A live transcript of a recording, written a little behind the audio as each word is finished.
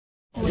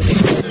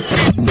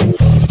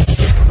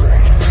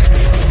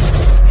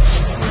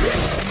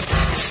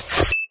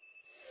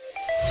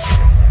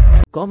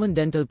common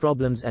dental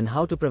problems and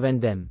how to prevent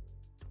them.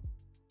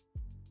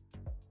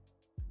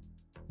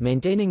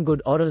 Maintaining good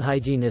oral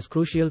hygiene is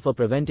crucial for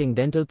preventing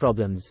dental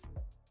problems.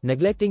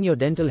 Neglecting your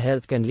dental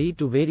health can lead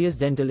to various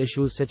dental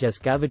issues such as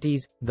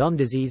cavities, gum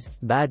disease,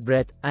 bad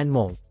breath, and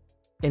more.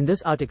 In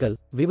this article,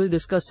 we will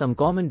discuss some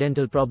common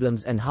dental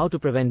problems and how to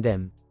prevent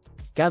them.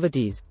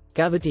 Cavities.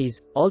 Cavities,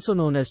 also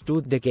known as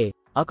tooth decay,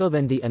 occur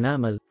when the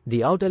enamel,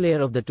 the outer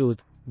layer of the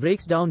tooth,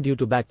 breaks down due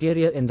to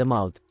bacteria in the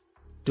mouth.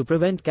 To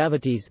prevent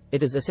cavities,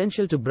 it is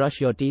essential to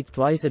brush your teeth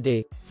twice a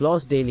day,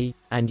 floss daily,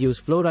 and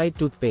use fluoride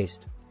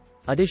toothpaste.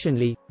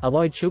 Additionally,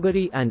 avoid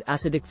sugary and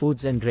acidic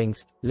foods and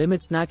drinks,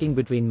 limit snacking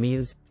between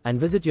meals, and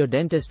visit your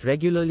dentist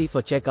regularly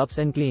for checkups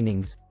and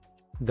cleanings.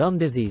 Gum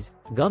disease.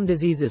 Gum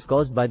disease is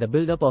caused by the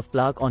buildup of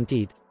plaque on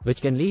teeth,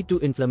 which can lead to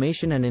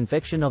inflammation and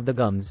infection of the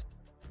gums.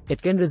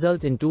 It can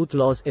result in tooth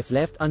loss if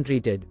left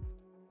untreated.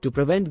 To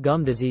prevent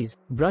gum disease,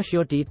 brush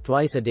your teeth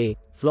twice a day,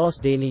 floss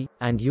daily,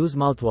 and use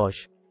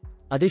mouthwash.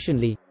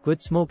 Additionally,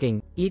 quit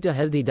smoking, eat a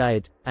healthy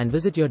diet, and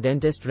visit your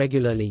dentist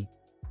regularly.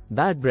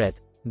 Bad breath.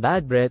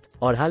 Bad breath,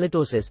 or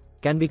halitosis,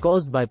 can be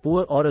caused by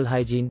poor oral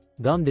hygiene,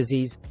 gum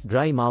disease,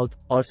 dry mouth,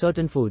 or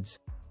certain foods.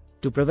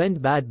 To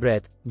prevent bad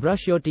breath,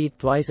 brush your teeth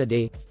twice a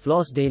day,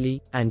 floss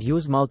daily, and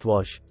use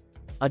mouthwash.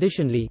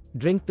 Additionally,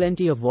 drink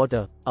plenty of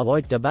water,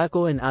 avoid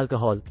tobacco and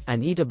alcohol,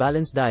 and eat a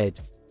balanced diet.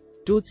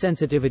 Tooth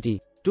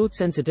sensitivity. Tooth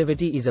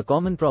sensitivity is a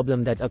common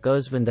problem that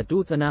occurs when the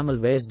tooth enamel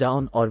wears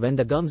down or when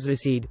the gums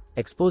recede,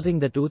 exposing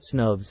the tooth's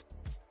nerves.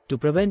 To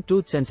prevent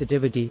tooth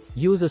sensitivity,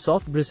 use a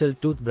soft bristled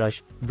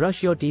toothbrush,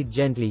 brush your teeth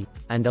gently,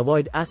 and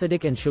avoid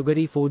acidic and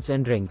sugary foods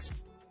and drinks.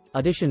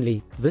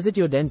 Additionally, visit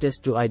your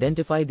dentist to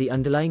identify the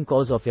underlying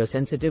cause of your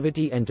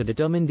sensitivity and to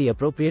determine the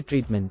appropriate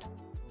treatment.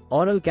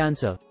 Oral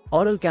cancer.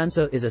 Oral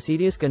cancer is a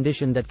serious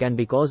condition that can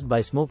be caused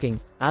by smoking,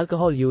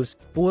 alcohol use,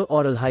 poor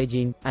oral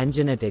hygiene, and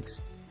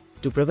genetics.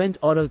 To prevent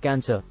oral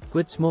cancer,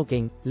 quit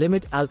smoking,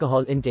 limit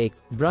alcohol intake,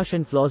 brush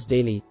and floss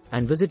daily,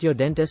 and visit your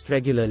dentist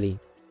regularly.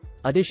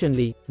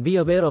 Additionally, be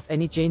aware of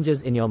any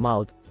changes in your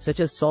mouth, such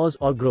as sores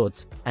or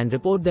growths, and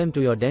report them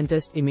to your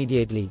dentist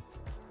immediately.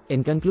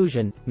 In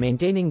conclusion,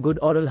 maintaining good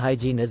oral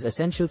hygiene is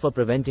essential for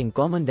preventing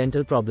common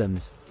dental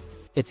problems.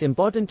 It's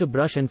important to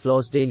brush and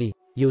floss daily,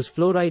 use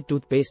fluoride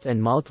toothpaste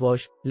and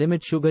mouthwash,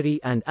 limit sugary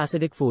and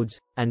acidic foods,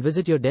 and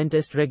visit your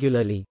dentist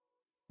regularly.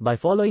 By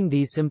following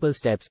these simple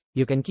steps,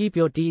 you can keep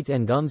your teeth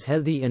and gums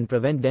healthy and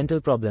prevent dental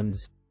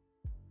problems.